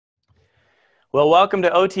Well, welcome to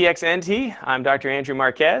OTXNT. I'm Dr. Andrew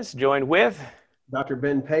Marquez, joined with Dr.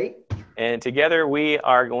 Ben Pate. And together we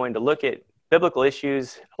are going to look at biblical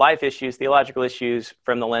issues, life issues, theological issues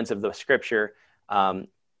from the lens of the Scripture.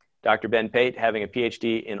 Dr. Ben Pate having a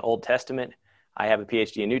PhD in Old Testament. I have a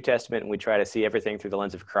PhD in New Testament, and we try to see everything through the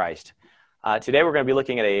lens of Christ. Today we're going to be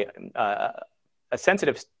looking at a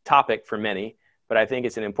sensitive topic for many, but I think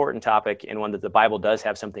it's an important topic and one that the Bible does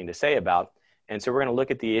have something to say about. And so we're going to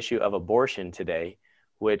look at the issue of abortion today,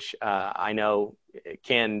 which I know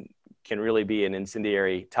can really be an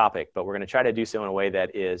incendiary topic, but we're going to try to do so in a way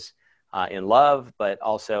that is in love, but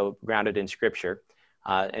also grounded in Scripture.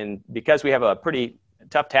 And because we have a pretty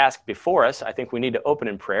tough task before us, I think we need to open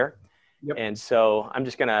in prayer. Yep. And so I'm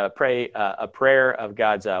just going to pray a prayer of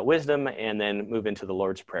God's wisdom and then move into the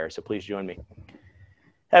Lord's Prayer. So please join me.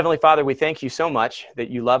 Heavenly Father, we thank you so much that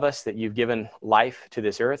you love us, that you've given life to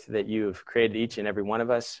this earth, that you've created each and every one of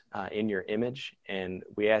us in your image. And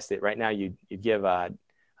we ask that right now you give Ben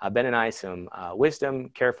and I some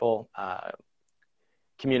wisdom, careful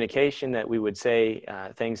communication, that we would say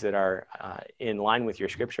things that are in line with your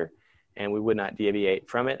Scripture, and we would not deviate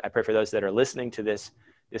from it. I pray for those that are listening to this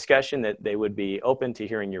discussion that they would be open to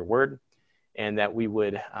hearing your word, and that we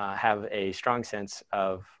would have a strong sense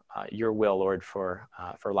of your will, Lord, for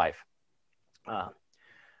life.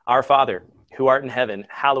 Our Father, who art in heaven,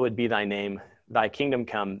 hallowed be thy name. Thy kingdom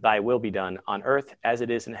come, thy will be done on earth as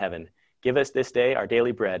it is in heaven. Give us this day our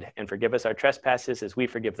daily bread, and forgive us our trespasses as we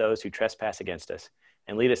forgive those who trespass against us.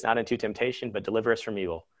 And lead us not into temptation, but deliver us from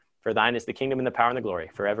evil. For thine is the kingdom and the power and the glory,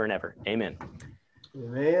 forever and ever. Amen.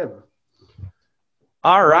 Amen.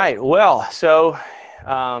 All right. Well, so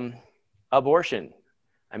abortion.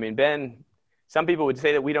 I mean, Ben, some people would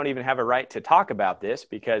say that we don't even have a right to talk about this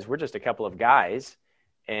because we're just a couple of guys,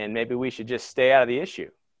 and maybe we should just stay out of the issue.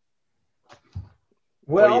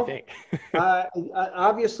 Well, what do you think?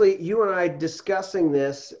 Obviously, you and I discussing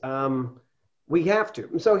this, we have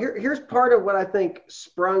to. So here's part of what I think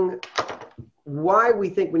sprung why we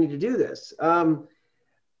think we need to do this.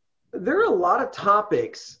 There are a lot of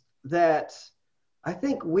topics that I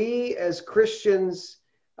think we as Christians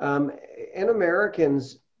and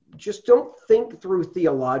Americans just don't think through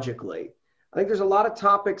theologically. I think there's a lot of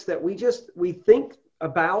topics that we think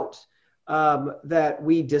about, that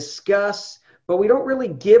we discuss, but we don't really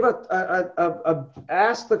give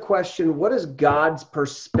ask the question, what is God's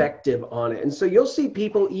perspective on it? And so you'll see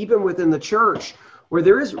people even within the church where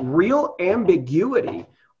there is real ambiguity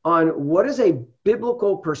on what is a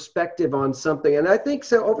biblical perspective on something. And I think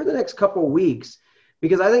so over the next couple of weeks,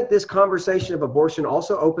 because I think this conversation of abortion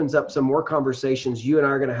also opens up some more conversations you and I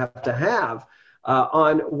are going to have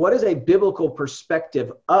on what is a biblical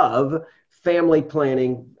perspective of family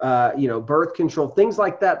planning, birth control, things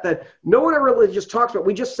like that, that no one ever really just talks about.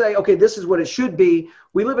 We just say, okay, this is what it should be.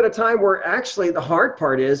 We live at a time where actually the hard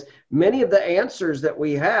part is many of the answers that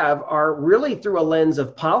we have are really through a lens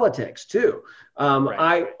of politics too. Right.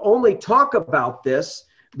 I only talk about this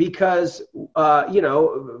because,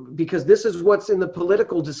 because this is what's in the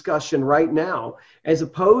political discussion right now, as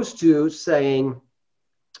opposed to saying,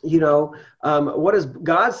 what does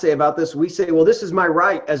God say about this? We say, well, this is my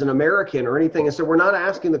right as an American or anything. And so we're not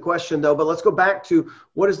asking the question though, but let's go back to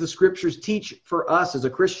what does the Scriptures teach for us as a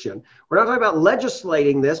Christian? We're not talking about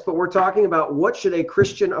legislating this, but we're talking about what should a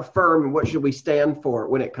Christian affirm and what should we stand for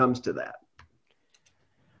when it comes to that.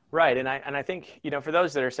 Right. And I think, for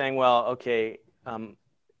those that are saying, well, okay,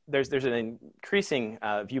 there's an increasing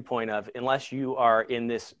viewpoint of unless you are in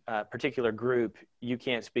this particular group, you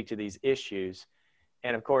can't speak to these issues.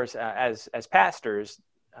 And of course, as pastors,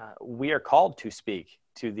 we are called to speak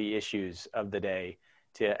to the issues of the day,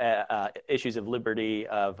 to issues of liberty,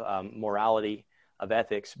 of morality, of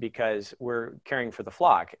ethics, because we're caring for the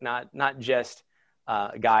flock, not just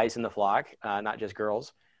guys in the flock, not just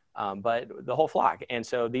girls, but the whole flock. And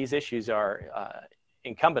so these issues are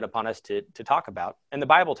incumbent upon us to talk about, and the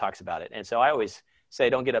Bible talks about it. And so I always say,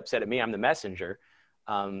 don't get upset at me, I'm the messenger.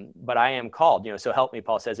 But I am called, so help me,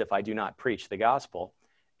 Paul says, if I do not preach the gospel.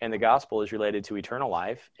 And the gospel is related to eternal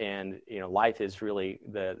life. And, life is really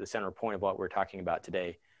the center point of what we're talking about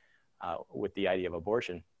today with the idea of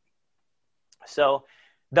abortion. So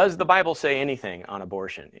does the Bible say anything on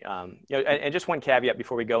abortion? And just one caveat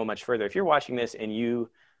before we go much further. If you're watching this and you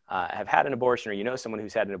have had an abortion or someone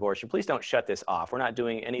who's had an abortion, please don't shut this off. We're not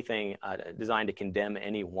doing anything designed to condemn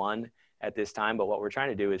anyone at this time. But what we're trying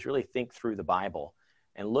to do is really think through the Bible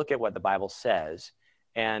and look at what the Bible says.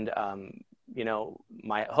 And,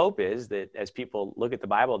 my hope is that as people look at the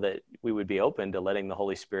Bible, that we would be open to letting the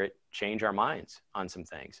Holy Spirit change our minds on some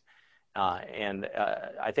things.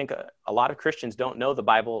 I think a lot of Christians don't know the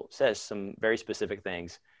Bible says some very specific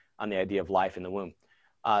things on the idea of life in the womb.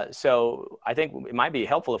 So I think it might be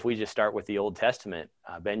helpful if we just start with the Old Testament.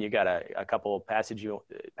 Ben, you got a couple passages you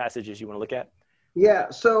want to look at? Yeah,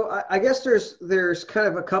 so I guess there's kind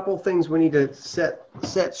of a couple things we need to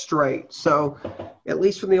set straight. So, at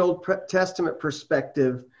least from the Old Testament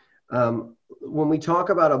perspective, when we talk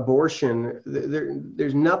about abortion,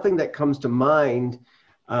 there's nothing that comes to mind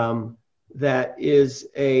that is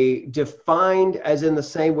defined as in the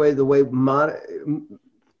same way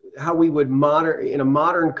how we would in a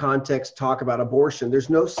modern context talk about abortion. There's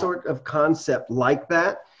no sort of concept like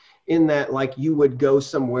that, in that like you would go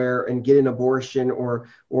somewhere and get an abortion or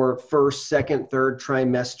first, second, third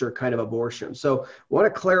trimester kind of abortion. So I want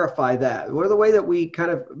to clarify that. One of the way that we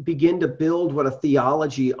kind of begin to build what a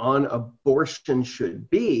theology on abortion should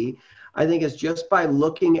be, I think, is just by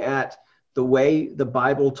looking at the way the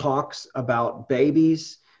Bible talks about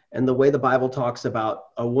babies and the way the Bible talks about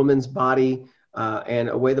a woman's body and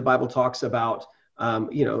a way the Bible talks about,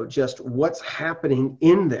 just what's happening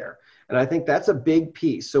in there. And I think that's a big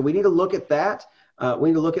piece. So we need to look at that. We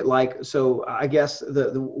need to look at I guess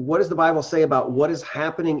what does the Bible say about what is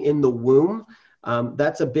happening in the womb?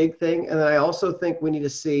 That's a big thing. And then I also think we need to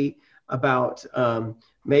see about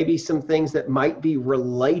maybe some things that might be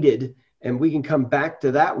related, and we can come back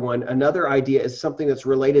to that one. Another idea is something that's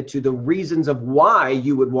related to the reasons of why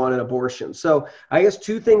you would want an abortion. So I guess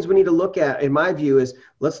two things we need to look at, in my view, is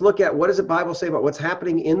let's look at what does the Bible say about what's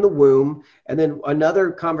happening in the womb. And then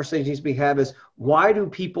another conversation needs to be had is why do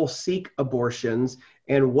people seek abortions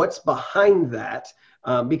and what's behind that?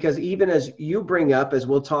 Because even as you bring up, as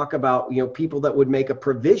we'll talk about, people that would make a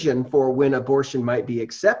provision for when abortion might be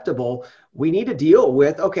acceptable, we need to deal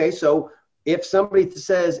with, okay, so if somebody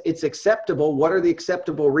says it's acceptable, what are the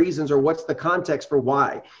acceptable reasons, or what's the context for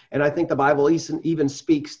why? And I think the Bible even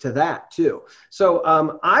speaks to that too. So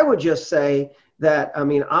I would just say that,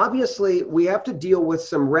 obviously we have to deal with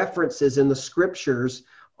some references in the scriptures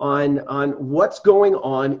on what's going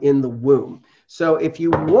on in the womb. So if you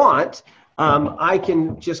want, I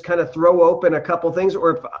can just kind of throw open a couple things,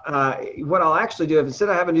 or if, what I'll actually do, instead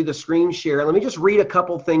of having to do the screen share, let me just read a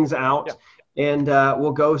couple things out. Yeah. And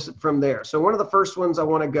we'll go from there. So one of the first ones I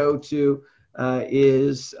want to go to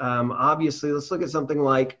is obviously, let's look at something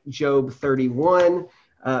like Job 31,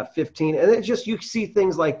 15. And it just, you see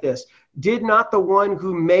things like this. Did not the one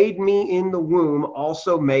who made me in the womb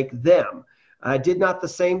also make them? Did not the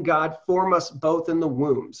same God form us both in the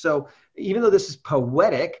womb? So even though this is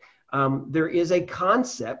poetic, there is a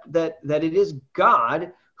concept that it is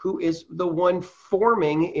God who is the one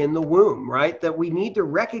forming in the womb, right? That we need to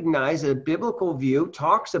recognize that a biblical view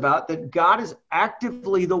talks about that God is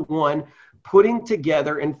actively the one putting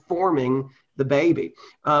together and forming the baby.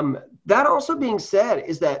 That also being said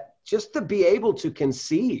is that just to be able to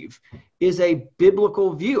conceive is a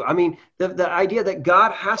biblical view. The idea that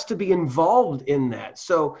God has to be involved in that.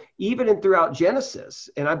 So even throughout Genesis,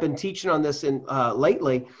 and I've been teaching on this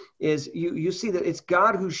lately, is you see that it's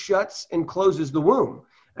God who shuts and closes the womb.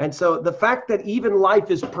 And so the fact that even life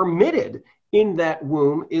is permitted in that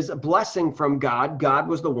womb is a blessing from God. God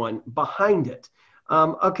was the one behind it.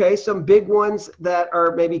 Okay, some big ones that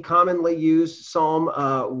are maybe commonly used, Psalm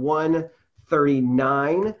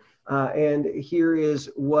 139. And here is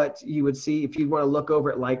what you would see if you want to look over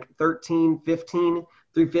at like 15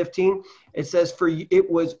 through 15. It says, "For it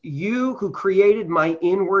was you who created my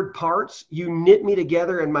inward parts. You knit me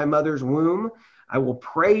together in my mother's womb. I will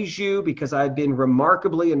praise you because I've been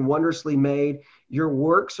remarkably and wondrously made. Your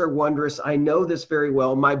works are wondrous. I know this very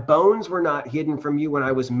well. My bones were not hidden from you when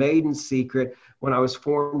I was made in secret, when I was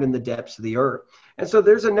formed in the depths of the earth." And so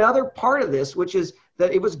there's another part of this, which is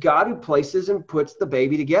that it was God who places and puts the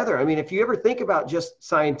baby together. If you ever think about just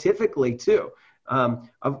scientifically too,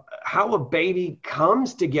 of how a baby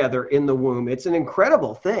comes together in the womb, it's an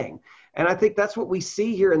incredible thing. And I think that's what we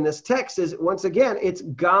see here in this text is, once again, it's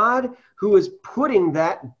God who is putting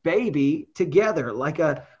that baby together like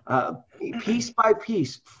a piece by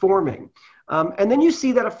piece forming. And then you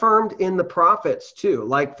see that affirmed in the prophets too.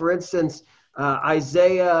 Like, for instance,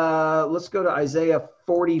 Isaiah, let's go to Isaiah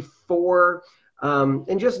 44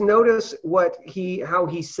 and just notice how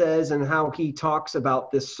he says and how he talks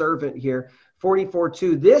about this servant here.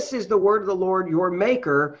 44:2, "This is the word of the Lord, your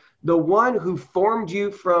maker, the one who formed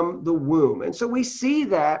you from the womb." And so we see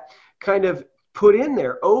that kind of put in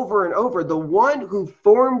there over and over, the one who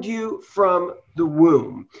formed you from the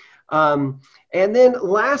womb. And then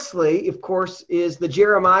lastly, of course, is the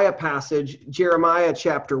Jeremiah passage, Jeremiah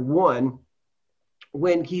chapter 1,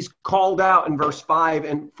 when he's called out in verse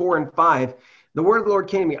 4 and 5, The word of the Lord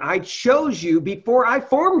came to me. I chose you before I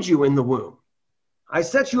formed you in the womb. I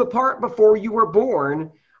set you apart before you were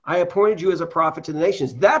born. I appointed you as a prophet to the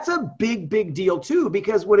nations. That's a big, big deal too,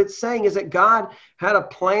 because what it's saying is that God had a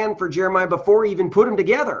plan for Jeremiah before he even put him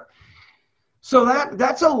together. So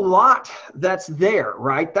that's a lot that's there,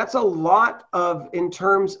 right? That's a lot of, in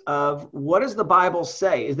terms of what does the Bible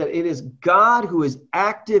say, is that it is God who is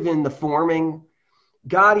active in the forming.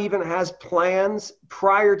 God even has plans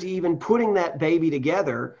prior to even putting that baby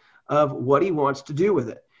together of what he wants to do with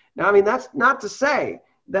it. Now, I mean, that's not to say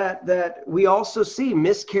that we also see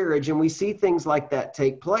miscarriage and we see things like that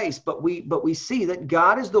take place, but we see that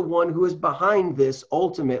God is the one who is behind this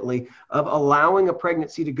ultimately of allowing a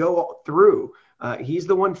pregnancy to go through. He's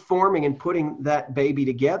the one forming and putting that baby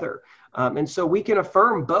together. And so we can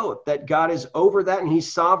affirm both that God is over that and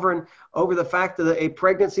he's sovereign over the fact that a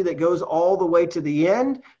pregnancy that goes all the way to the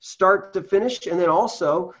end, start to finish, and then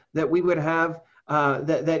also that we would have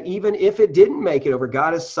that even if it didn't make it over,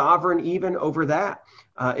 God is sovereign even over that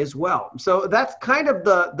as well. So that's kind of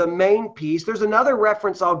the main piece. There's another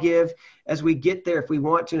reference I'll give as we get there if we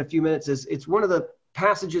want to in a few minutes. It's one of the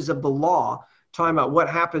passages of the law talking about what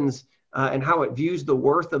happens and how it views the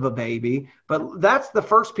worth of a baby. But that's the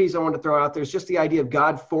first piece I want to throw out there, is just the idea of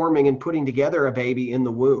God forming and putting together a baby in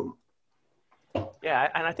the womb. Yeah,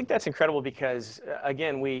 and I think that's incredible because,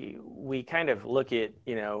 again, we kind of look at,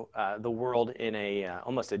 the world in a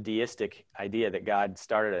almost a deistic idea that God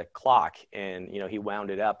started a clock and, he wound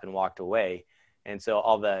it up and walked away. And so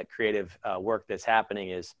all the creative work that's happening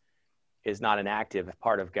is not an active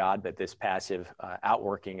part of God, but this passive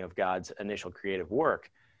outworking of God's initial creative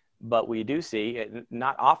work. But we do see,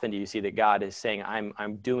 not often do you see that God is saying,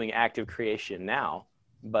 I'm doing active creation now,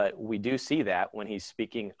 but we do see that when he's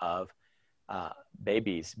speaking of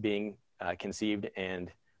babies being conceived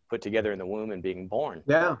and put together in the womb and being born.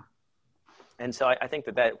 Yeah. And so I think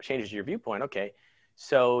that changes your viewpoint. Okay,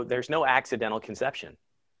 so there's no accidental conception.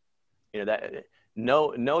 That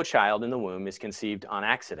no child in the womb is conceived on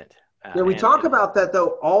accident. Yeah, we talk about that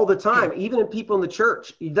though all the time, even in people in the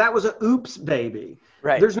church. That was a oops baby.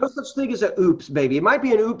 Right. There's no such thing as a oops baby. It might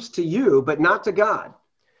be an oops to you, but not to God.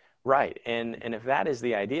 Right. And if that is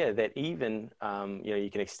the idea that even, you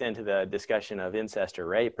can extend to the discussion of incest or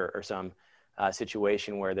rape or some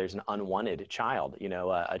situation where there's an unwanted child,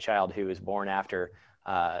 a child who is born after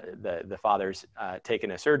the father's taken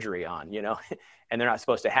a surgery on, and they're not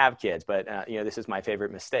supposed to have kids. But, this is my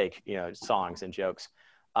favorite mistake, songs and jokes.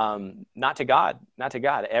 Not to God.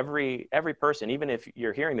 Every person, even if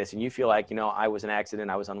you're hearing this and you feel like, I was an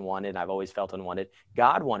accident, I was unwanted, I've always felt unwanted.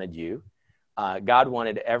 God wanted you. God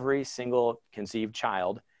wanted every single conceived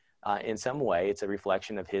child in some way. It's a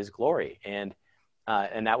reflection of his glory. And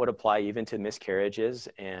that would apply even to miscarriages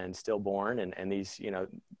and stillborn and these,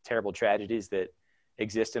 terrible tragedies that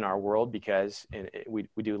exist in our world because we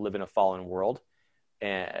do live in a fallen world.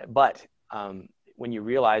 But when you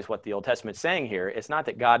realize what the Old Testament's saying here, it's not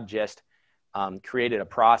that God just created a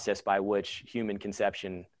process by which human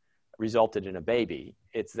conception resulted in a baby.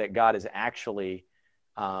 It's that God is actually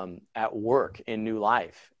at work in new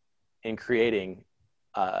life in creating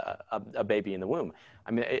a baby in the womb.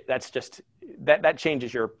 I mean, that's just, that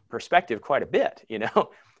changes your perspective quite a bit,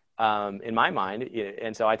 in my mind.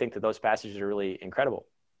 And so I think that those passages are really incredible.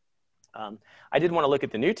 I did want to look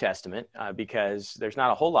at the New Testament because there's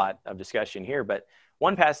not a whole lot of discussion here, but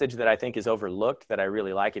one passage that I think is overlooked that I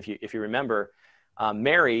really like, if you remember,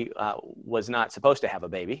 Mary was not supposed to have a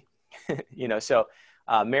baby, so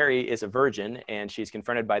Mary is a virgin and she's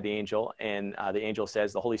confronted by the angel, and the angel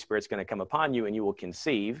says, the Holy Spirit's going to come upon you and you will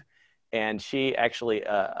conceive. And she actually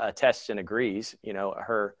attests and agrees,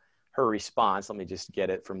 her response. Let me just get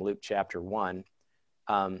it from Luke chapter 1.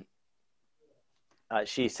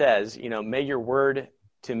 She says, may your word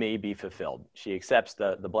to me be fulfilled. She accepts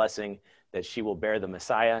the blessing that she will bear the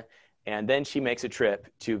Messiah. And then she makes a trip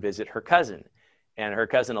to visit her cousin. And her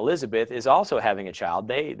cousin Elizabeth is also having a child.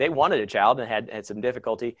 They wanted a child and had some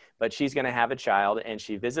difficulty, but she's going to have a child. And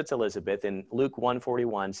she visits Elizabeth. And Luke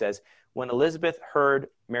 1:41 says, when Elizabeth heard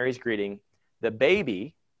Mary's greeting, the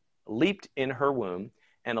baby leaped in her womb,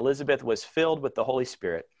 and Elizabeth was filled with the Holy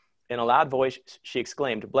Spirit. In a loud voice, she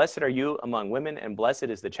exclaimed, blessed are you among women, and blessed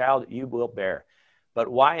is the child you will bear. But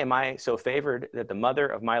why am I so favored that the mother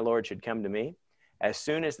of my Lord should come to me? As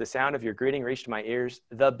soon as the sound of your greeting reached my ears,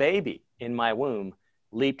 the baby in my womb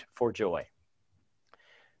leaped for joy.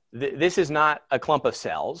 This is not a clump of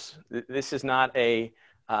cells. This is not a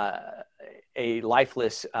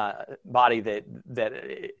lifeless body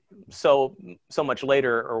that so much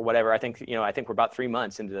later or whatever. I think we're about 3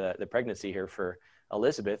 months into the pregnancy here for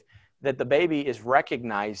Elizabeth, that the baby is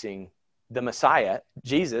recognizing the Messiah,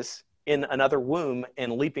 Jesus, in another womb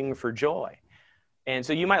and leaping for joy. And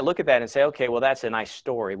so you might look at that and say, okay, well, that's a nice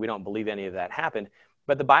story. We don't believe any of that happened.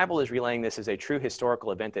 But the Bible is relaying this as a true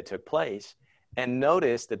historical event that took place. And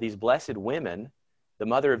notice that these blessed women, the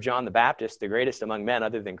mother of John the Baptist, the greatest among men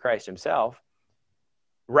other than Christ himself,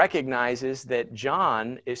 recognizes that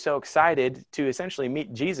John is so excited to essentially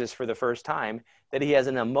meet Jesus for the first time that he has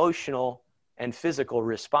an emotional and physical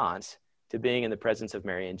response to being in the presence of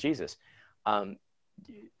Mary and Jesus.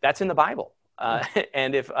 That's in the Bible.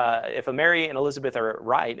 And if Mary and Elizabeth are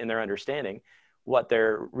right in their understanding, what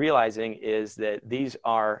they're realizing is that these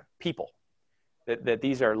are people, that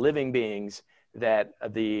these are living beings, that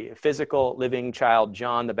the physical living child,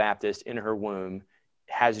 John the Baptist, in her womb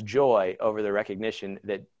has joy over the recognition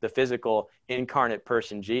that the physical incarnate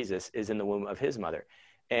person, Jesus, is in the womb of his mother.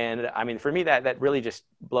 And I mean, for me, that really just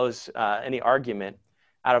blows any argument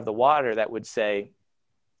out of the water that would say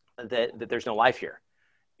that there's no life here.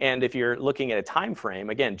 And if you're looking at a time frame,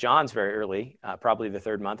 again, John's very early, probably the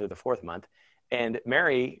 3rd month or the 4th month. And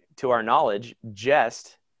Mary, to our knowledge,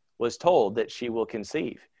 just was told that she will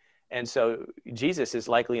conceive. And so Jesus is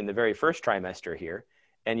likely in the very first trimester here,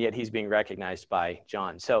 and yet he's being recognized by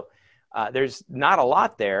John. So there's not a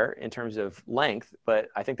lot there in terms of length, but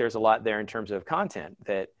I think there's a lot there in terms of content,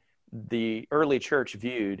 that the early church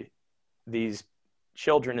viewed these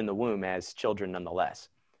children in the womb as children nonetheless.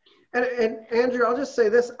 And Andrew, I'll just say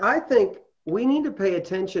this. I think we need to pay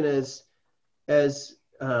attention as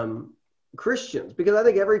Christians, because I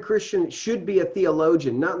think every Christian should be a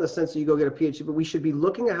theologian, not in the sense that you go get a PhD, but we should be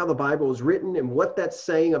looking at how the Bible is written and what that's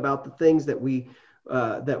saying about the things that we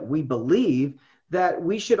believe, that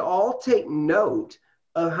we should all take note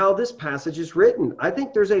of how this passage is written. I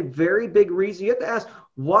think there's a very big reason. You have to ask,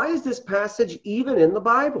 why is this passage even in the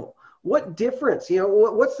Bible? What difference?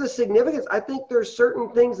 What's the significance? I think there's certain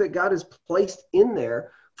things that God has placed in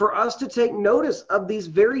there for us to take notice of, these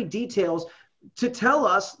very details, to tell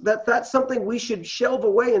us that that's something we should shelve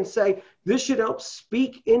away and say, this should help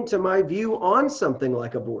speak into my view on something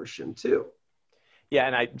like abortion too. Yeah,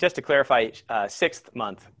 and just to clarify, 6th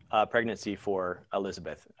month pregnancy for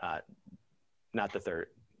Elizabeth, not the 3rd.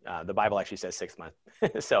 The Bible actually says 6th month.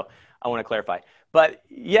 So I want to clarify. But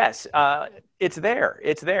yes, it's there.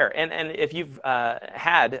 It's there. And if you've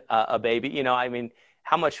had a baby, I mean,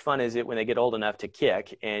 how much fun is it when they get old enough to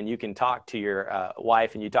kick and you can talk to your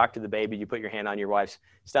wife and you talk to the baby, you put your hand on your wife's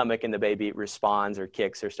stomach and the baby responds or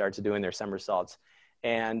kicks or starts doing their somersaults.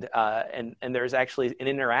 And there's actually an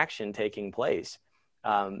interaction taking place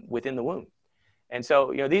within the womb. And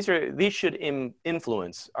so, these should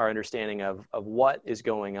influence our understanding of what is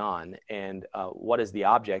going on and what is the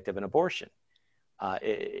object of an abortion.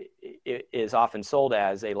 It is often sold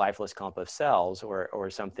as a lifeless clump of cells or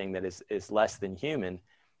something that is less than human.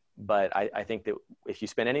 But I think that if you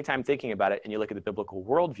spend any time thinking about it and you look at the biblical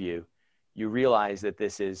worldview, you realize that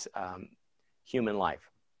this is human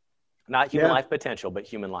life. Not human life potential, but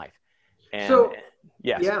human life. And so,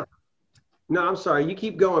 yes. Yeah. No, I'm sorry. You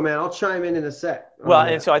keep going, man. I'll chime in a sec. Well,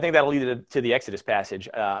 and so I think that'll lead to the Exodus passage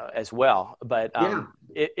as well. But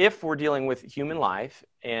if we're dealing with human life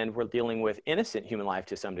and we're dealing with innocent human life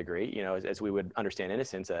to some degree, as we would understand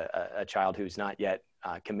innocence, a child who's not yet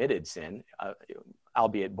committed sin,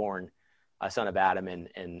 albeit born a son of Adam and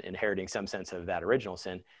inheriting some sense of that original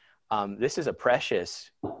sin, this is a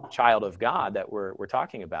precious child of God that we're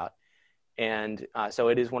talking about. And so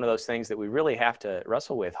it is one of those things that we really have to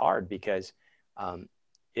wrestle with hard, because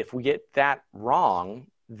if we get that wrong,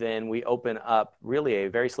 then we open up really a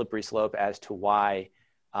very slippery slope as to why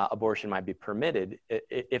abortion might be permitted.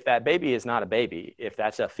 If that baby is not a baby, if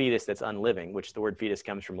that's a fetus that's unliving, which the word fetus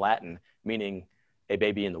comes from Latin, meaning a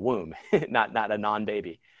baby in the womb, not a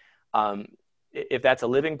non-baby. If that's a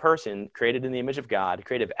living person created in the image of God,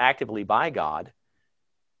 created actively by God,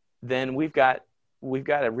 then we've got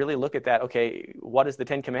to really look at that. Okay, what does the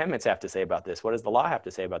 10 Commandments have to say about this? What does the law have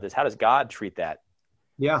to say about this? How does God treat that?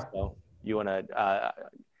 Yeah. So you want to...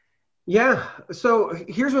 Yeah. So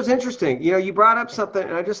here's what's interesting. You brought up something,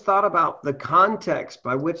 and I just thought about the context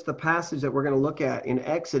by which the passage that we're going to look at in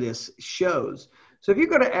Exodus shows. So if you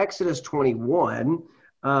go to Exodus 21,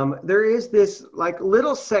 there is this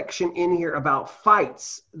little section in here about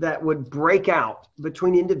fights that would break out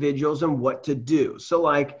between individuals and what to do. So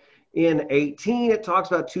in 18, it talks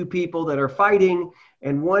about 2 people that are fighting,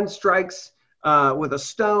 and one strikes with a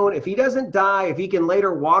stone. If he doesn't die, if he can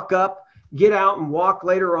later walk up, get out and walk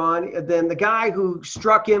later on, then the guy who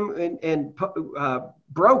struck him and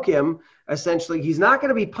broke him, essentially, he's not going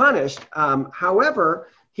to be punished. However,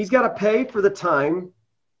 he's got to pay for the time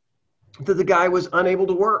that the guy was unable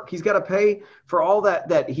to work. He's got to pay for all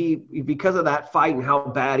that he, because of that fight and how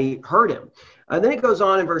bad he hurt him. And then it goes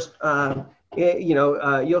on in verse,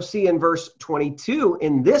 you'll see in verse 22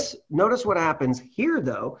 in this, notice what happens here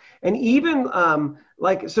though. And even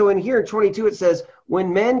so in here in 22, it says,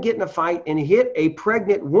 when men get in a fight and hit a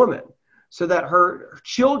pregnant woman so that her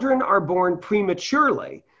children are born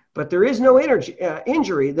prematurely, but there is no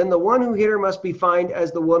injury, then the one who hit her must be fined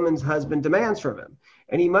as the woman's husband demands from him.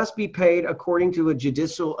 And he must be paid according to a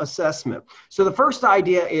judicial assessment. So the first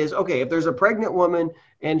idea is, okay, if there's a pregnant woman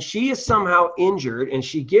and she is somehow injured and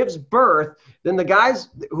she gives birth, then the guys,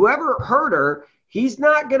 whoever hurt her, he's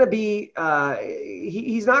not going to be,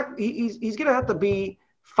 he's going to have to be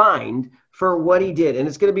fined for what he did. And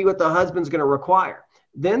it's going to be what the husband's going to require.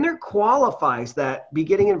 Then there qualifies that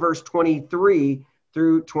beginning in verse 23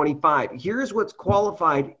 through 25. Here's what's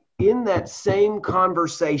qualified in that same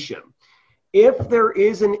conversation. If there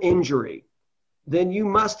is an injury, then you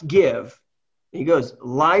must give, he goes,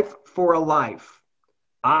 life for a life,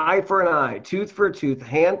 eye for an eye, tooth for a tooth,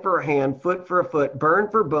 hand for a hand, foot for a foot, burn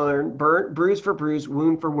for burn, bruise for bruise,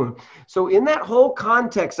 wound for wound. So in that whole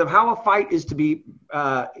context of how a fight is to be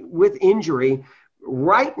with injury,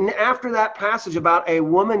 right after that passage about a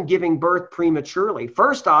woman giving birth prematurely,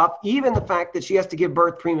 first off, even the fact that she has to give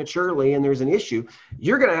birth prematurely and there's an issue,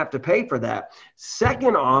 you're going to have to pay for that.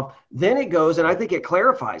 Second off, then it goes, and I think it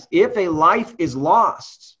clarifies, if a life is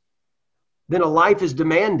lost, then a life is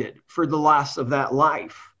demanded for the loss of that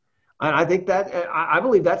life. And I think that, I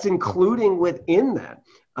believe that's including within that,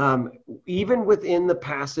 even within the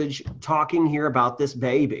passage talking here about this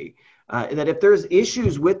baby, that if there's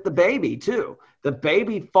issues with the baby too, the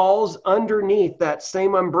baby falls underneath that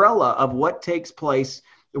same umbrella of what takes place,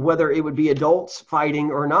 whether it would be adults fighting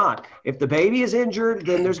or not. If the baby is injured,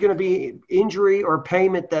 then there's going to be injury or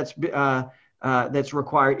payment that's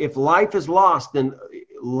required. If life is lost, then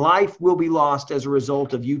life will be lost as a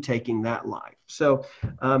result of you taking that life. So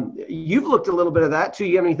you've looked a little bit of that too.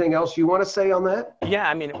 You have anything else you want to say on that? Yeah,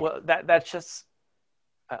 I mean, well, that's just,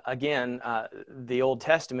 again, the Old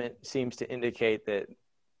Testament seems to indicate that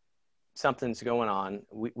something's going on.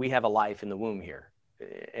 We have a life in the womb here.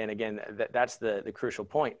 And again, that's the crucial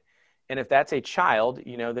point. And if that's a child,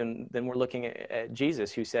 then we're looking at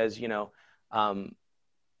Jesus, who says,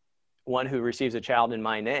 one who receives a child in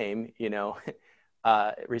my name,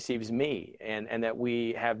 receives me. And that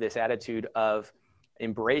we have this attitude of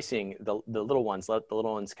embracing the little ones, let the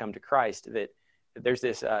little ones come to Christ, that there's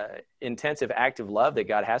this intensive active love that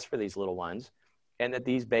God has for these little ones, and that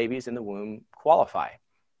these babies in the womb qualify.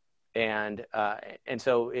 And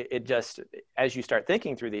so it just, as you start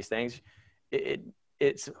thinking through these things,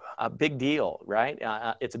 it's a big deal, right?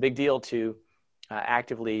 It's a big deal to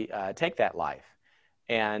actively take that life.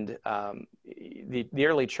 And the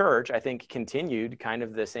early church, I think, continued kind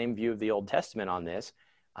of the same view of the Old Testament on this,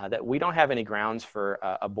 that we don't have any grounds for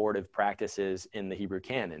abortive practices in the Hebrew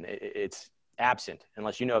canon. It's absent,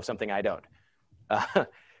 unless you know of something I don't. And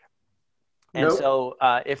Nope. so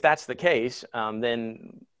if that's the case,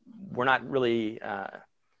 then we're not really,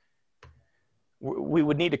 we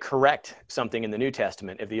would need to correct something in the New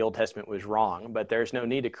Testament if the Old Testament was wrong, but there's no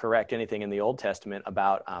need to correct anything in the Old Testament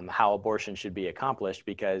about how abortion should be accomplished,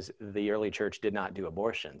 because the early church did not do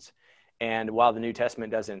abortions. And while the New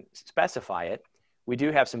Testament doesn't specify it, we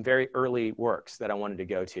do have some very early works that I wanted to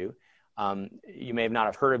go to. You may not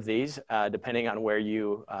have heard of these, depending on where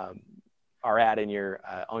you are at in your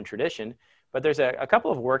own tradition. But there's a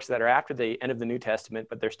couple of works that are after the end of the New Testament,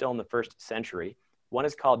 but they're still in the first century. One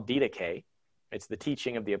is called Didache. It's the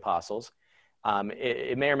teaching of the apostles.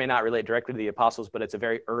 It may or may not relate directly to the apostles, but it's a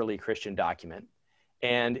very early Christian document.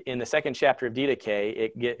 And in the second chapter of Didache,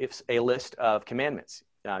 it gives a list of commandments.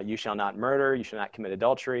 You shall not murder. You shall not commit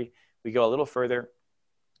adultery. We go a little further.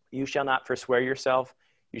 You shall not forswear yourself.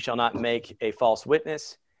 You shall not make a false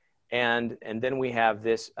witness. And then we have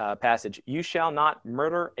this passage. You shall not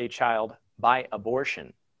murder a child by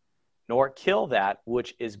abortion, nor kill that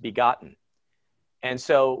which is begotten. And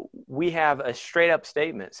so we have a straight up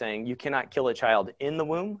statement saying you cannot kill a child in the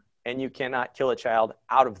womb, and you cannot kill a child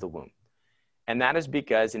out of the womb. And that is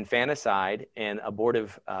because infanticide and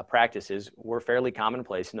abortive practices were fairly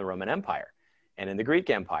commonplace in the Roman Empire and in the Greek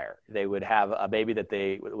Empire. They would have a baby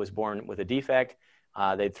that was born with a defect.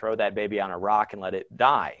 They'd throw that baby on a rock and let it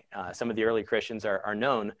die. Some of the early Christians are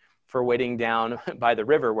known for waiting down by the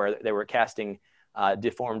river where they were casting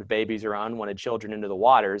deformed babies or unwanted children into the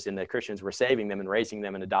waters, and the Christians were saving them and raising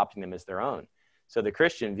them and adopting them as their own. So the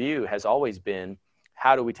Christian view has always been,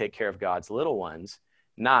 how do we take care of God's little ones,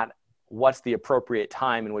 not what's the appropriate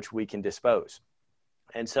time in which we can dispose.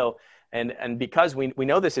 And so And because we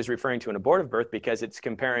know this is referring to an abortive birth because it's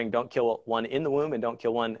comparing don't kill one in the womb and don't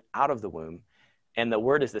kill one out of the womb. And the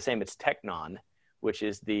word is the same. It's teknon, which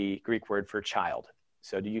is the Greek word for child.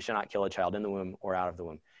 So you shall not kill a child in the womb or out of the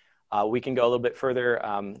womb. We can go a little bit further,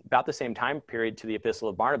 about the same time period, to the Epistle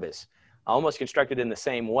of Barnabas, almost constructed in the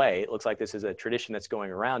same way. It looks like this is a tradition that's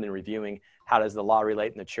going around and reviewing how does the law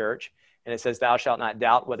relate in the church. And it says, thou shalt not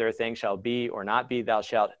doubt whether a thing shall be or not be. Thou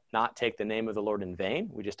shalt not take the name of the Lord in vain.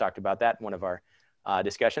 We just talked about that in one of our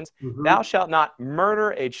discussions. Mm-hmm. Thou shalt not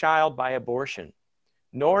murder a child by abortion,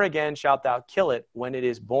 nor again shalt thou kill it when it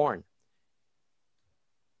is born.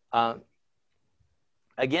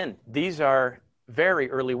 Again, these are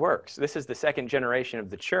very early works. This is the second generation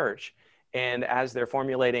of the church. And as they're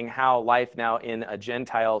formulating how life now in a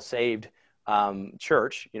Gentile saved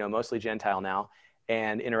church, mostly Gentile now,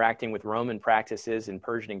 and interacting with Roman practices and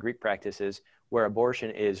Persian and Greek practices where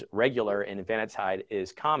abortion is regular and infanticide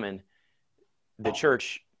is common, the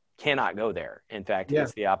church cannot go there. In fact,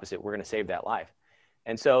 It's the opposite. We're going to save that life.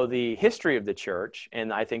 And so the history of the church,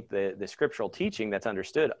 and I think the scriptural teaching that's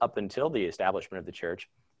understood up until the establishment of the church,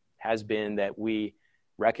 has been that we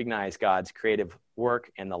recognize God's creative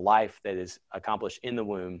work and the life that is accomplished in the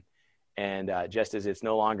womb. And just as it's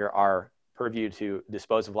no longer our purview to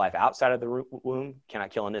dispose of life outside of the womb, cannot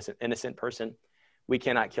kill an innocent person, we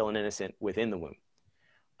cannot kill an innocent within the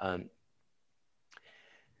womb.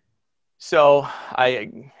 So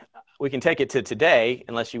we can take it to today,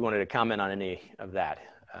 unless you wanted to comment on any of that.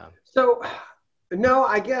 So, no,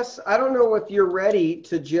 I guess I don't know if you're ready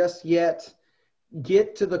to just yet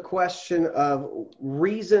get to the question of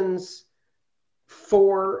reasons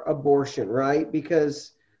for abortion, right?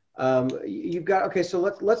 Because you've got, okay, so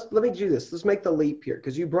let me do this. Let's make the leap here,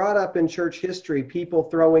 because you brought up in church history people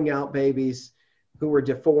throwing out babies who were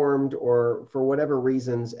deformed or for whatever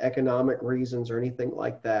reasons, economic reasons or anything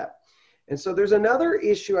like that. And so there's another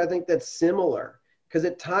issue I think that's similar, because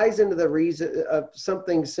it ties into the reason of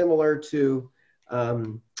something similar to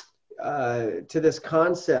this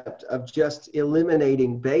concept of just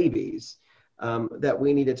eliminating babies that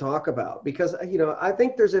we need to talk about. Because, I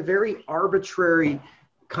think there's a very arbitrary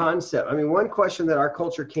concept. I mean, one question that our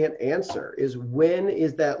culture can't answer is, when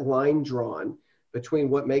is that line drawn between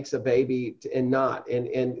what makes a baby and not?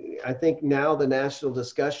 And I think now the national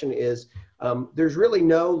discussion is there's really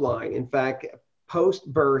no line. In fact,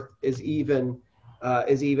 post-birth is even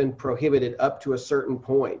prohibited up to a certain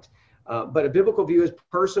point. But a biblical view is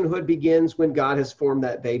personhood begins when God has formed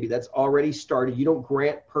that baby. That's already started. You don't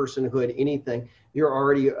grant personhood anything. You're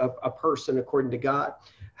already a person according to God.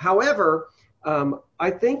 However, I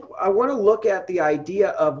think I want to look at the idea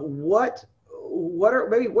of what's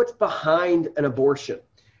behind an abortion,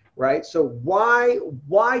 right? So why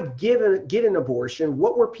get an abortion?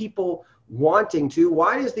 What were people wanting to?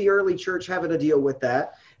 Why does the early church have to deal with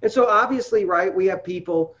that? And so obviously, right, we have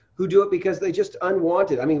people who do it because they just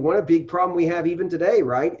unwanted. I mean, one big problem we have even today,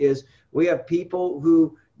 right, is we have people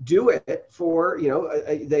who do it for,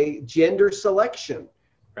 they gender selection.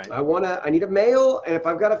 Right. I need a male, and if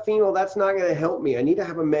I've got a female, that's not going to help me. I need to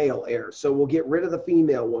have a male heir, so we'll get rid of the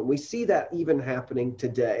female one. We see that even happening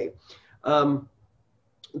today.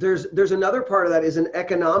 There's another part of that is an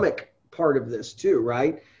economic part of this too,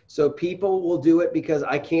 right? So people will do it because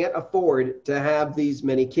I can't afford to have these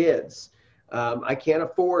many kids. I can't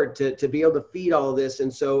afford to be able to feed all of this,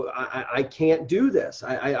 and so I can't do this.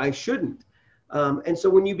 I shouldn't. And so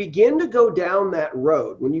when you begin to go down that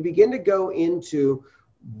road, when you begin to go into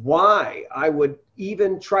why I would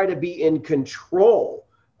even try to be in control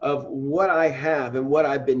of what I have and what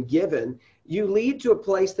I've been given, you lead to a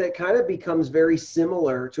place that kind of becomes very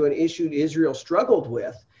similar to an issue Israel struggled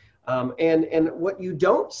with. And what you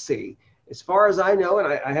don't see, as far as I know, and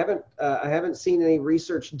I haven't seen any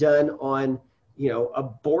research done on,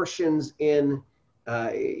 abortions in,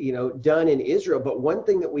 done in Israel. But one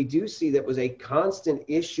thing that we do see that was a constant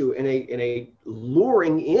issue and a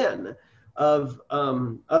luring in of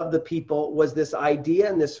the people was this idea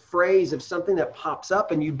and this phrase of something that pops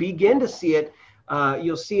up, and you begin to see it.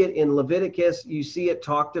 You'll see it in Leviticus. You see it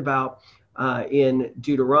talked about in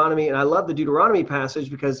Deuteronomy. And I love the Deuteronomy passage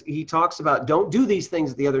because he talks about don't do these things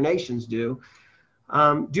that the other nations do.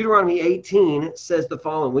 Deuteronomy 18 says the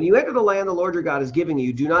following: when you enter the land the Lord your God is giving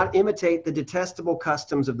you, do not imitate the detestable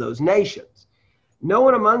customs of those nations. No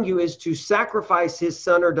one among you is to sacrifice his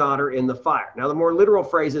son or daughter in the fire. Now, the more literal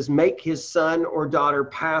phrase is make his son or daughter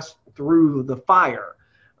pass through the fire.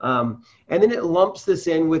 And then it lumps this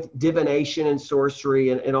in with divination and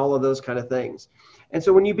sorcery and all of those kind of things. And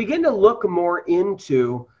so when you begin to look more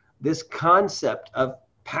into this concept of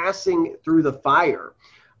passing through the fire,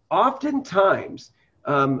 oftentimes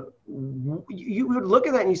you would look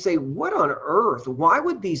at that and you say, what on earth? Why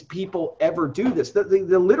would these people ever do this?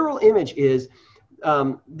 The literal image is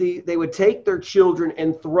they would take their children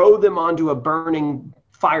and throw them onto a burning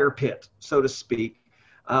fire pit, so to speak.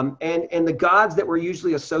 And the gods that were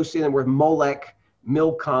usually associated with Molech,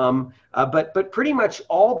 Milcom, but pretty much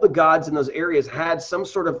all the gods in those areas had some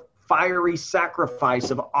sort of fiery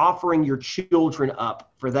sacrifice of offering your children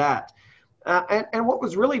up for that. And what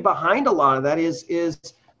was really behind a lot of that is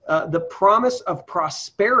the promise of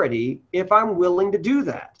prosperity if I'm willing to do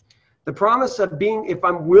that. The promise of being, if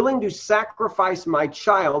I'm willing to sacrifice my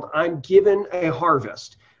child, I'm given a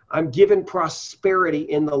harvest. I'm given prosperity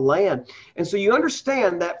in the land. And so you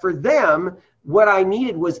understand that for them, what I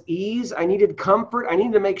needed was ease. I needed comfort. I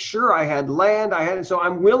needed to make sure I had land. So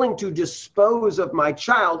I'm willing to dispose of my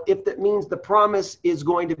child if that means the promise is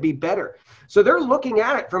going to be better. So they're looking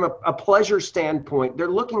at it from a pleasure standpoint. They're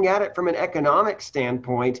looking at it from an economic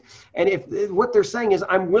standpoint. And if what they're saying is,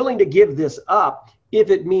 I'm willing to give this up if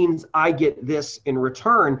it means I get this in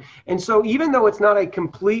return. And so even though it's not a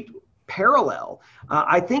complete parallel,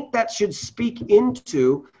 I think that should speak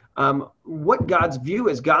into what God's view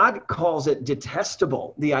is. God calls it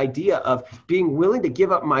detestable, the idea of being willing to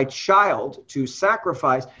give up my child to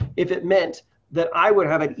sacrifice if it meant that I would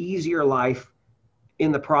have an easier life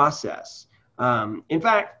in the process. In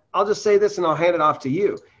fact, I'll just say this and I'll hand it off to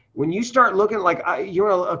you. When you start looking like,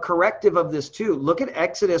 a corrective of this too, look at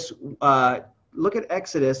Exodus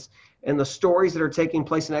and the stories that are taking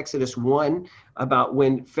place in Exodus 1 about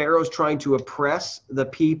when Pharaoh's trying to oppress the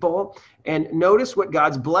people. And notice what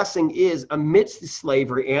God's blessing is amidst the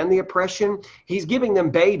slavery and the oppression. He's giving them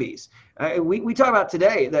babies. We talk about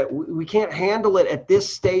today that we can't handle it at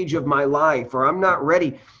this stage of my life, or I'm not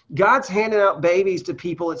ready. God's handing out babies to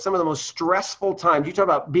people at some of the most stressful times. You talk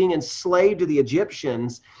about being enslaved to the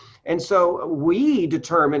Egyptians. And so we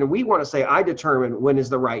want to say, I determine when is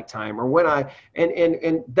the right time, or when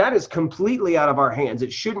and that is completely out of our hands.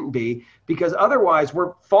 It shouldn't be, because otherwise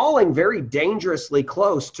we're falling very dangerously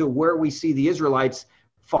close to where we see the Israelites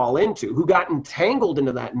fall into, who got entangled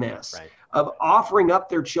into that mess of offering up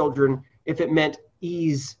their children if it meant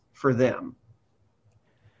ease for them.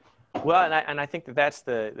 Well, and I think that's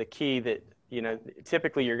the key that,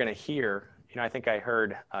 typically you're going to hear, I think I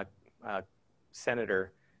heard a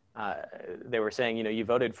senator, they were saying, you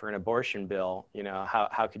voted for an abortion bill,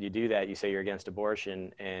 how could you do that? You say you're against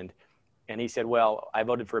abortion. And he said, well, I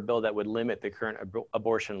voted for a bill that would limit the current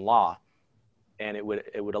abortion law, and it would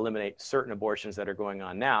eliminate certain abortions that are going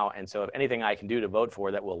on now. And so if anything I can do to vote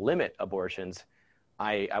for that will limit abortions,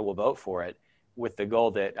 I will vote for it, with the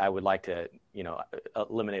goal that I would like to,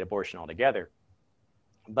 eliminate abortion altogether.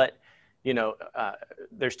 But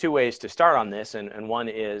there's two ways to start on this, and one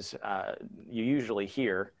is you usually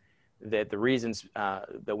hear that the reasons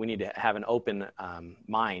that we need to have an open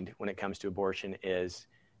mind when it comes to abortion is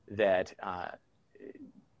that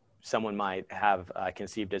someone might have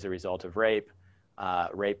conceived as a result of rape,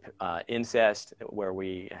 incest, where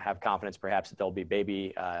we have confidence perhaps that there'll be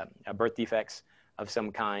birth defects of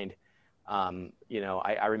some kind.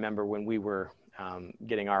 I remember when we were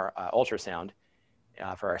getting our ultrasound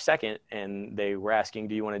for our second, and they were asking,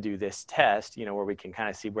 do you want to do this test, where we can kind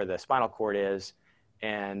of see where the spinal cord is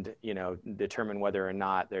and, determine whether or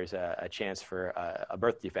not there's a chance for a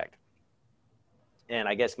birth defect. And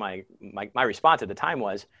I guess my response at the time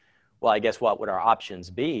was, well, I guess what would our options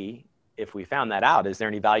be if we found that out? Is there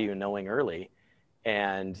any value in knowing early?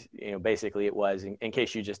 And, basically it was, in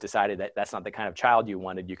case you just decided that that's not the kind of child you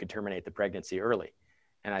wanted, you could terminate the pregnancy early.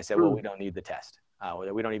 And I said, well, we don't need the test.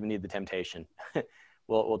 We don't even need the temptation.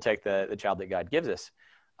 We'll take the child that God gives us.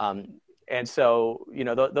 And so,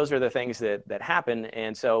 those are the things that happen.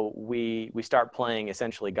 And so we start playing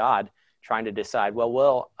essentially God, trying to decide, well,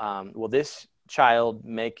 will this child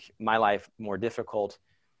make my life more difficult?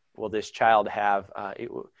 Will this child have,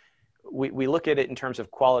 we look at it in terms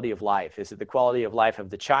of quality of life. Is it the quality of life of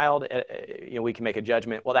the child? We can make a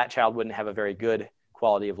judgment, well, that child wouldn't have a very good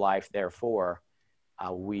quality of life, therefore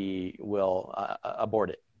we will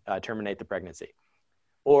abort it, terminate the pregnancy.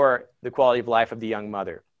 Or the quality of life of the young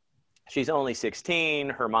mother. She's only 16,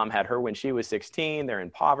 her mom had her when she was 16, they're in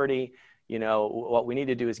poverty. What we need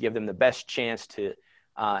to do is give them the best chance to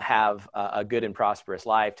have a good and prosperous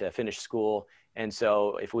life, to finish school. And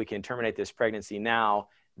so if we can terminate this pregnancy now,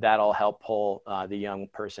 that'll help pull the young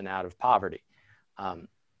person out of poverty.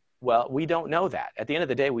 Well, we don't know that. At the end of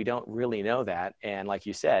the day, we don't really know that. And like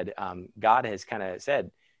you said, God has kind of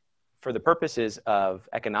said, for the purposes of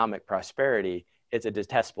economic prosperity, it's a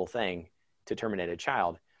detestable thing to terminate a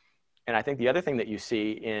child. And I think the other thing that you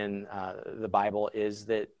see in the Bible is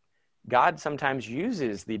that God sometimes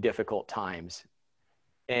uses the difficult times,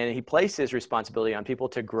 and he places responsibility on people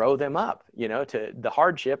to grow them up. To the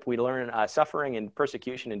hardship, we learn suffering and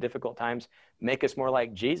persecution and difficult times make us more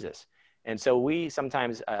like Jesus. And so we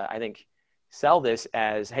sometimes, I think, sell this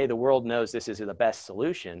as, hey, the world knows this is the best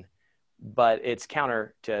solution, but it's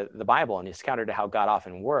counter to the Bible, and it's counter to how God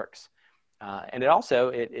often works. And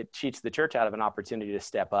it cheats the church out of an opportunity to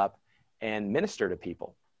step up and minister to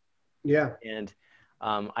people. Yeah. And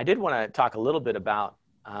I did want to talk a little bit about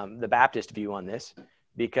the Baptist view on this,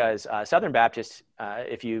 because Southern Baptists,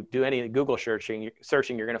 if you do any Google searching,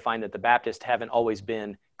 you're going to find that the Baptists haven't always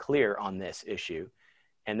been clear on this issue.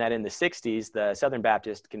 And that in the 60s, the Southern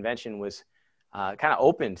Baptist Convention was kind of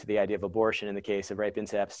open to the idea of abortion in the case of rape,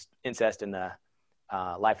 incest in the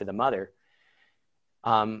life of the mother.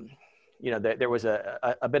 There was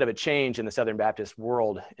a bit of a change in the Southern Baptist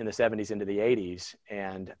world in the 70s into the 80s.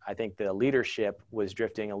 And I think the leadership was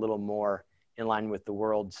drifting a little more in line with the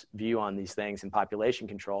world's view on these things and population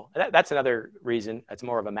control. That's another reason. That's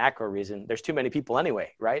more of a macro reason. There's too many people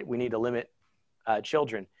anyway, right? We need to limit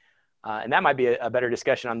children. And that might be a better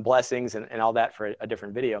discussion on blessings and all that for a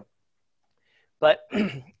different video. But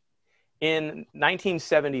in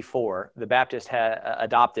 1974, the Baptists had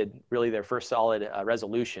adopted really their first solid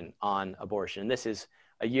resolution on abortion. This is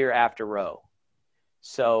a year after Roe.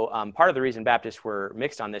 So part of the reason Baptists were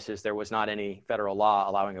mixed on this is there was not any federal law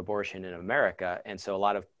allowing abortion in America. And so a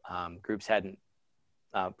lot of groups hadn't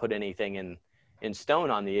put anything in stone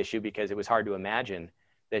on the issue, because it was hard to imagine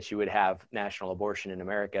that you would have national abortion in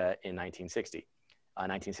America in 1960,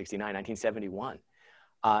 1969, 1971.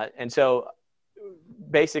 And so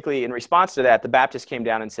basically, in response to that, the Baptists came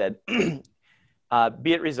down and said, be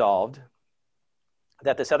it resolved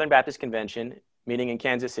that the Southern Baptist Convention, meeting in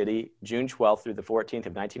Kansas City, June 12th through the 14th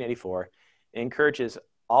of 1984, encourages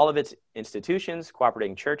all of its institutions,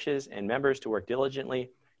 cooperating churches, and members to work diligently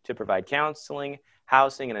to provide counseling,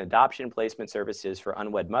 housing, and adoption placement services for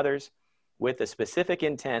unwed mothers, with the specific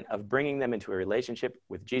intent of bringing them into a relationship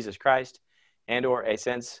with Jesus Christ and/or a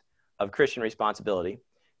sense of Christian responsibility.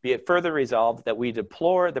 Be it further resolved that we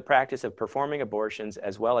deplore the practice of performing abortions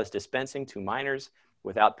as well as dispensing to minors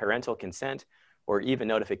without parental consent or even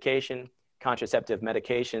notification contraceptive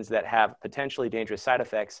medications that have potentially dangerous side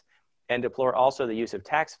effects, and deplore also the use of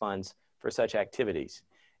tax funds for such activities.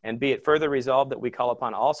 And be it further resolved that we call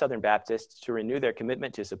upon all Southern Baptists to renew their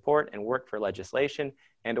commitment to support and work for legislation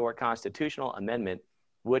and/or constitutional amendment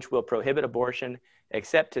which will prohibit abortion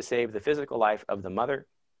except to save the physical life of the mother.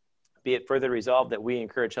 Be it further resolved that we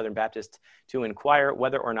encourage Southern Baptists to inquire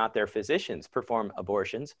whether or not their physicians perform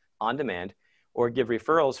abortions on demand or give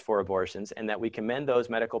referrals for abortions, and that we commend those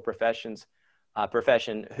medical profession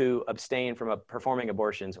who abstain from performing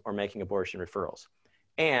abortions or making abortion referrals.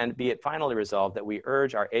 And be it finally resolved that we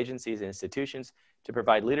urge our agencies and institutions to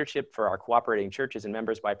provide leadership for our cooperating churches and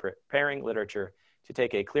members by preparing literature to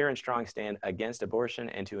take a clear and strong stand against abortion,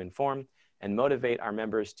 and to inform and motivate our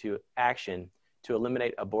members to action to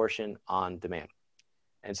eliminate abortion on demand.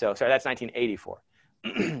 And so, sorry, that's 1984,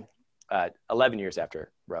 11 years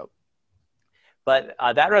after Roe. But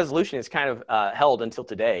that resolution is kind of held until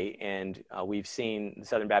today, and we've seen the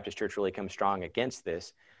Southern Baptist Church really come strong against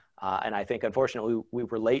this. And I think, unfortunately, we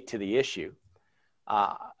were late to the issue.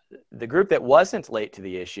 The group that wasn't late to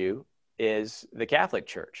the issue is the Catholic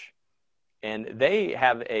Church. And they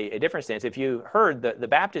have a different stance. If you heard, the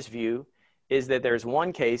Baptist view is that there's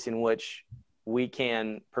one case in which we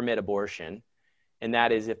can permit abortion, and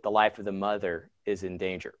that is if the life of the mother is in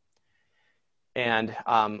danger. And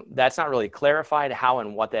that's not really clarified how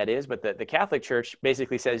and what that is, but the Catholic Church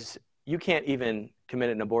basically says you can't even commit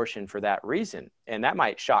an abortion for that reason. And that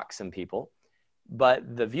might shock some people.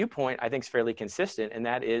 But the viewpoint, I think, is fairly consistent, and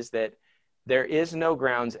that is that there is no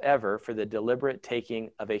grounds ever for the deliberate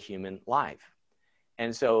taking of a human life.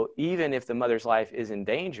 And so even if the mother's life is in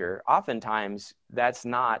danger, oftentimes that's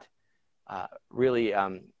not really,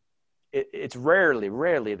 it's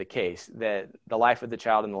rarely the case that the life of the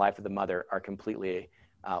child and the life of the mother are completely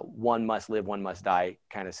one must live, one must die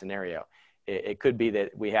kind of scenario. It could be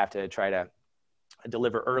that we have to try to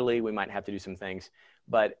deliver early. We might have to do some things.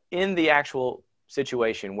 But in the actual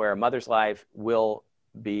situation where a mother's life will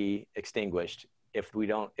be extinguished if we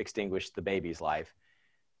don't extinguish the baby's life,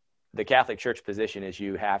 the Catholic Church position is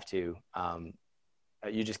you have to,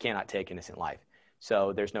 you just cannot take innocent life.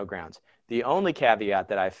 So there's no grounds. The only caveat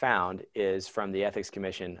that I found is from the Ethics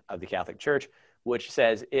Commission of the Catholic Church, which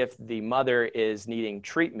says if the mother is needing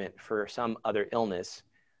treatment for some other illness,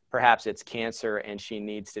 perhaps it's cancer and she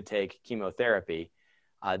needs to take chemotherapy,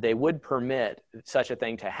 they would permit such a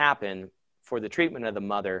thing to happen for the treatment of the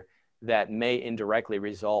mother that may indirectly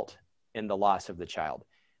result in the loss of the child.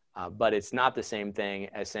 But it's not the same thing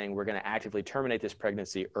as saying we're going to actively terminate this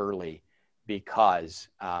pregnancy early because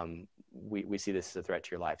we see this as a threat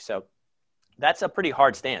to your life. So that's a pretty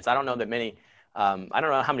hard stance. I don't know that many, I don't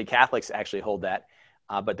know how many Catholics actually hold that,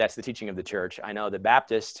 but that's the teaching of the church. I know the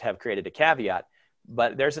Baptists have created a caveat,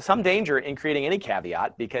 but there's some danger in creating any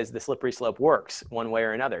caveat because the slippery slope works one way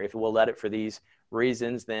or another. If we'll let it for these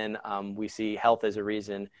reasons, then we see health as a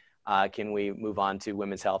reason. Can we move on to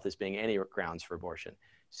women's health as being any grounds for abortion?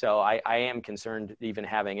 So I am concerned even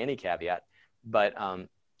having any caveat. But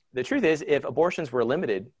the truth is, if abortions were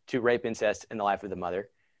limited to rape, incest in the life of the mother,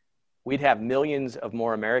 we'd have millions of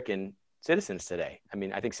more American citizens today. I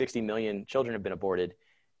mean, I think 60 million children have been aborted,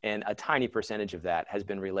 and a tiny percentage of that has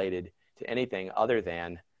been related to anything other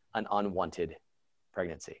than an unwanted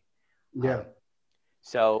pregnancy. Yeah.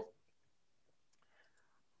 So,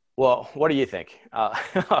 well, what do you think?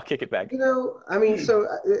 I'll kick it back. You know, I mean, so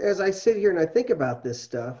as I sit here and I think about this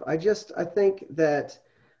stuff, I think that,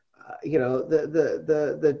 you know,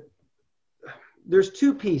 there's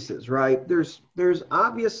two pieces, right? There's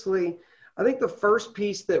obviously, I think the first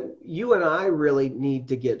piece that you and I really need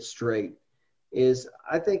to get straight is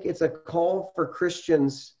I think it's a call for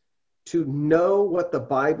Christians to know what the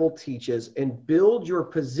Bible teaches and build your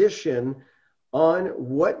position on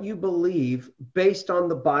what you believe based on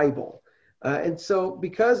the Bible. And so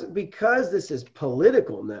because this is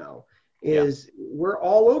political now, we're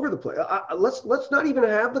all over the place. Let's not even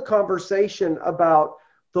have the conversation about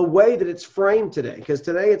the way that it's framed today, because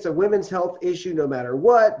today it's a women's health issue no matter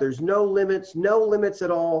what. There's no limits at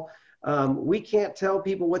all. We can't tell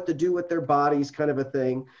people what to do with their bodies, kind of a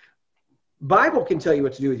thing. Bible can tell you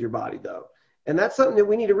what to do with your body, though. And that's something that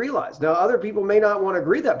we need to realize. Now, other people may not want to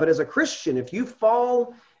agree that, but as a Christian, if you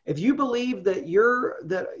believe that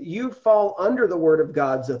you fall under the word of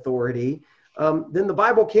God's authority, then the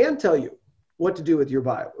Bible can tell you what to do with your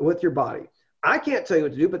body. I can't tell you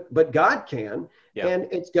what to do, but God can. Yeah. And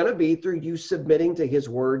it's going to be through you submitting to his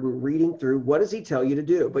word and reading through what does he tell you to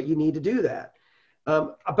do, but you need to do that.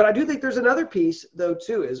 But I do think there's another piece, though,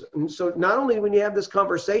 too, is so not only when you have this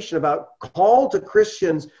conversation about call to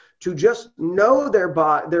Christians to just know their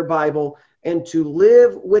Bible and to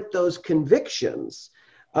live with those convictions,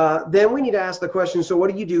 then we need to ask the question, so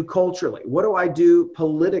what do you do culturally? What do I do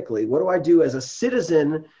politically? What do I do as a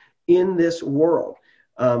citizen in this world?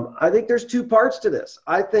 I think there's two parts to this.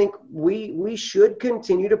 I think we should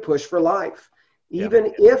continue to push for life,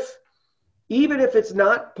 even if it's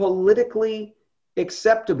not politically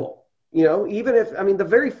acceptable. You know, even if, I mean, the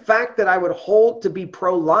very fact that I would hold to be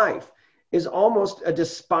pro-life is almost a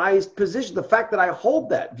despised position. The fact that I hold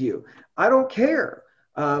that view, I don't care.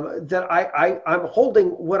 That I'm holding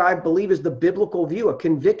what I believe is the biblical view, a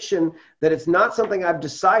conviction that it's not something I've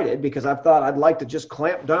decided because I've thought I'd like to just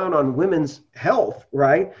clamp down on women's health,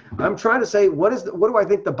 right? I'm trying to say, what do I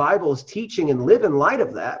think the Bible is teaching and live in light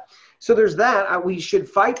of that? So there's that. We should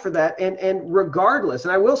fight for that. And regardless,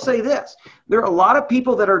 and I will say this, there are a lot of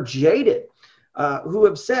people that are jaded who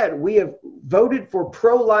have said, we have voted for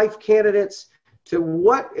pro-life candidates to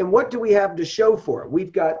what do we have to show for it?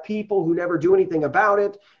 We've got people who never do anything about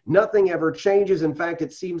it. Nothing ever changes. In fact,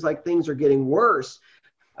 it seems like things are getting worse.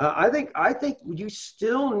 I think you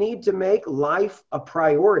still need to make life a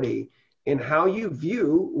priority in how you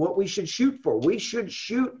view what we should shoot for. We should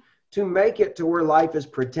shoot to make it to where life is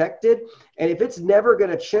protected. And if it's never going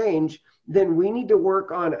to change, then we need to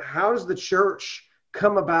work on how does the church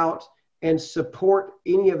come about and support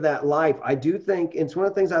any of that life. I do think it's one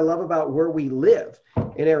of the things I love about where we live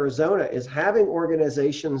in Arizona is having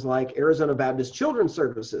organizations like Arizona Baptist Children's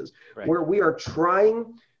Services, right, where we are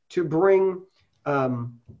trying to bring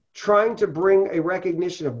a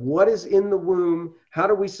recognition of what is in the womb, how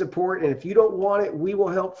do we support, and if you don't want it, we will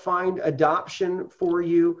help find adoption for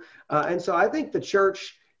you. And so I think the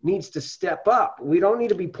church needs to step up. We don't need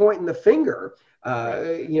to be pointing the finger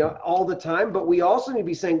all the time, but we also need to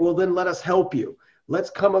be saying, well, then let us help you. Let's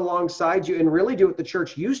come alongside you and really do what the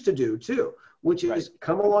church used to do too, which is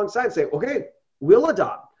come alongside and say, okay, we'll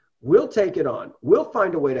adopt, we'll take it on, we'll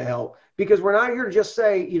find a way to help, because we're not here to just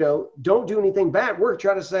say, don't do anything bad. We're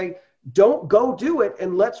trying to say, don't go do it,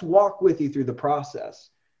 and let's walk with you through the process.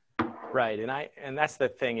 Right. And that's the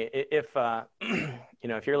thing. If,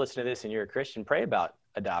 if you're listening to this and you're a Christian, pray about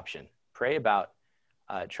adoption, pray about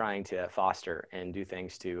trying to foster and do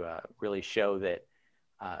things to really show that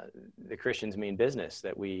the Christians mean business,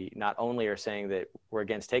 that we not only are saying that we're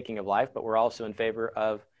against taking of life, but we're also in favor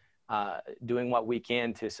of doing what we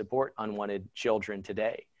can to support unwanted children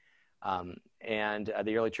today. And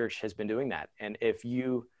the early church has been doing that. And if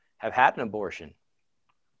you have had an abortion,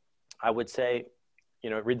 I would say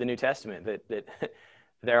read the New Testament, that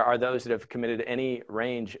there are those that have committed any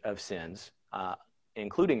range of sins,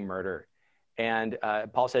 including murder. And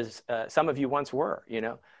Paul says, some of you once were,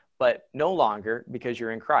 but no longer, because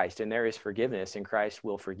you're in Christ, and there is forgiveness, and Christ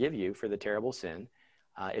will forgive you for the terrible sin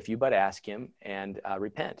if you but ask him and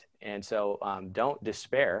repent. And so don't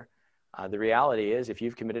despair. The reality is, if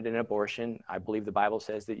you've committed an abortion, I believe the Bible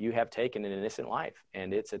says that you have taken an innocent life,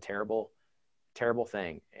 and it's a terrible, terrible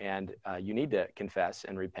thing. And you need to confess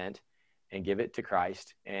and repent and give it to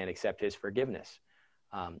Christ and accept his forgiveness.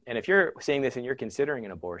 And if you're seeing this and you're considering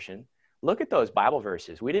an abortion, look at those Bible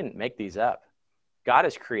verses. We didn't make these up. God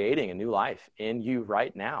is creating a new life in you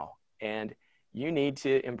right now. And you need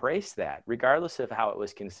to embrace that, regardless of how it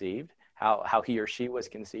was conceived, how he or she was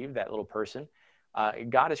conceived, that little person.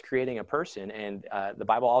 God is creating a person. And the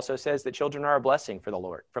Bible also says that children are a blessing from the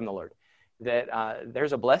Lord, that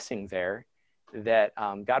there's a blessing there that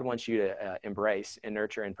God wants you to embrace and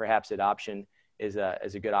nurture. And perhaps adoption is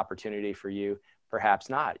a good opportunity for you. Perhaps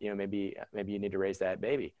not. Maybe you need to raise that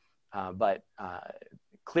baby. But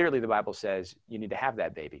clearly the Bible says you need to have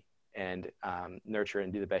that baby and nurture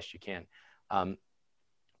and do the best you can. And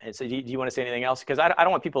so do you want to say anything else? Because I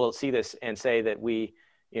don't want people to see this and say that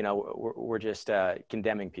we're just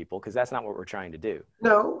condemning people, because that's not what we're trying to do.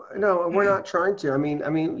 No, we're not trying to. I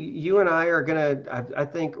mean, you and I are going to, I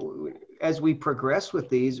think as we progress with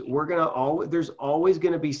these, there's always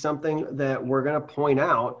going to be something that we're going to point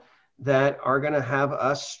out that are going to have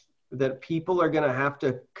us, that people are going to have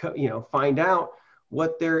to, find out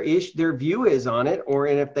what their view is on it,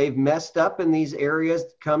 and if they've messed up in these areas,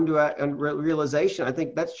 come to a realization. I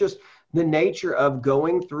think that's just the nature of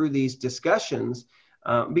going through these discussions.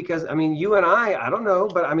 Because you and I don't know,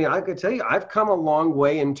 but I could tell you, I've come a long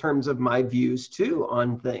way in terms of my views too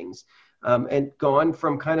on things, and gone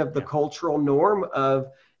from kind of the cultural norm of,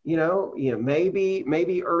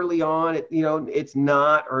 maybe early on, it's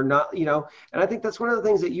not, and I think that's one of the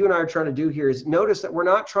things that you and I are trying to do here is notice that we're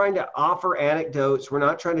not trying to offer anecdotes. We're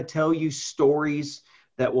not trying to tell you stories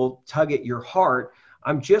that will tug at your heart.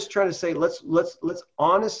 I'm just trying to say, let's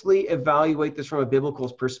honestly evaluate this from a biblical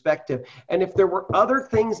perspective. And if there were other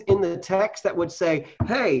things in the text that would say,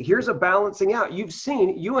 hey, here's a balancing out. You've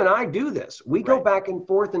seen, you and I do this. We go back and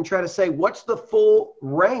forth and try to say, what's the full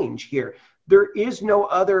range here? There is no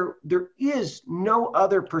other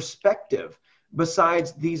perspective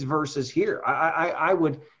besides these verses here.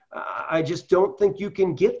 I just don't think you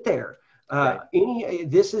can get there.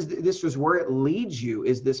 This is where it leads you,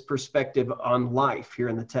 is this perspective on life here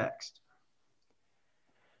in the text.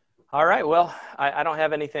 All right. Well, I don't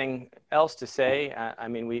have anything else to say.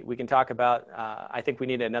 We can talk about, I think we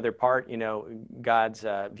need another part, God's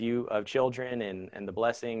view of children and the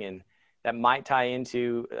blessing, and that might tie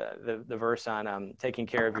into the verse on taking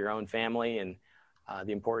care of your own family and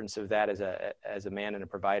the importance of that as a man and a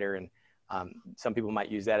provider. And some people might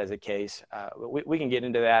use that as a case. We can get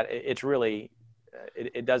into that. It's really,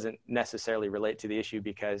 it doesn't necessarily relate to the issue,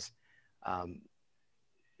 because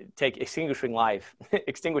extinguishing life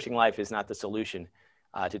is not the solution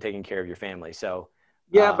to taking care of your family. So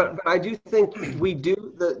yeah, but I do think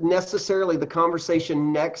the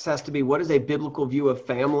conversation next has to be, what is a biblical view of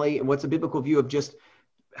family, and what's a biblical view of just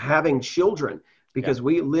having children? Because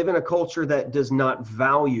we live in a culture that does not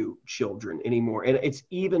value children anymore. And it's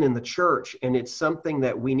even in the church. And it's something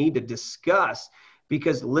that we need to discuss,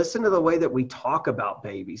 because listen to the way that we talk about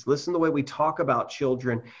babies. Listen to the way we talk about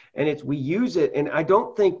children. And we use it. And I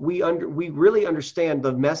don't think we really understand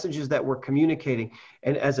the messages that we're communicating.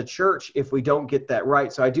 And as a church, if we don't get that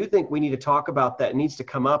right. So I do think we need to talk about that. It needs to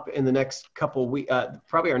come up in the next couple of weeks.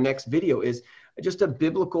 Probably our next video is just a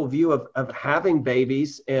biblical view of having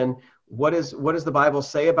babies, and what does the Bible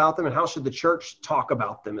say about them, and how should the church talk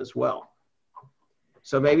about them as well?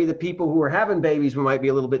 So maybe the people who are having babies might be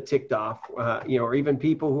a little bit ticked off, or even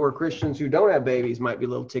people who are Christians who don't have babies might be a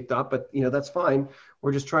little ticked off, but that's fine.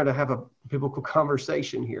 We're just trying to have a biblical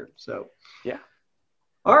conversation here. So, yeah.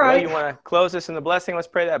 All right. Well, you want to close this in the blessing? Let's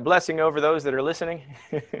pray that blessing over those that are listening.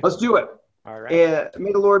 Let's do it. All right.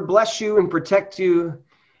 May the Lord bless you and protect you.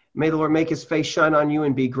 May the Lord make his face shine on you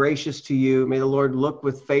and be gracious to you. May the Lord look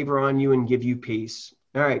with favor on you and give you peace.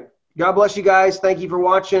 All right. God bless you guys. Thank you for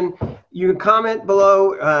watching. You can comment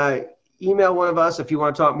below, email one of us if you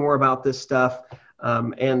want to talk more about this stuff.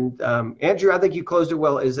 Andrew, I think you closed it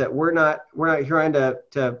well, is that we're not trying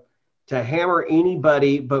to hammer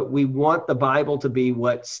anybody, but we want the Bible to be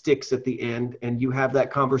what sticks at the end. And you have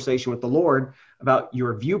that conversation with the Lord about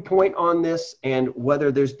your viewpoint on this and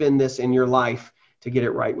whether there's been this in your life to get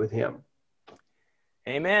it right with him.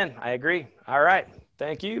 Amen. I agree. All right.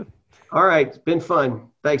 Thank you. All right. It's been fun.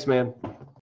 Thanks, man.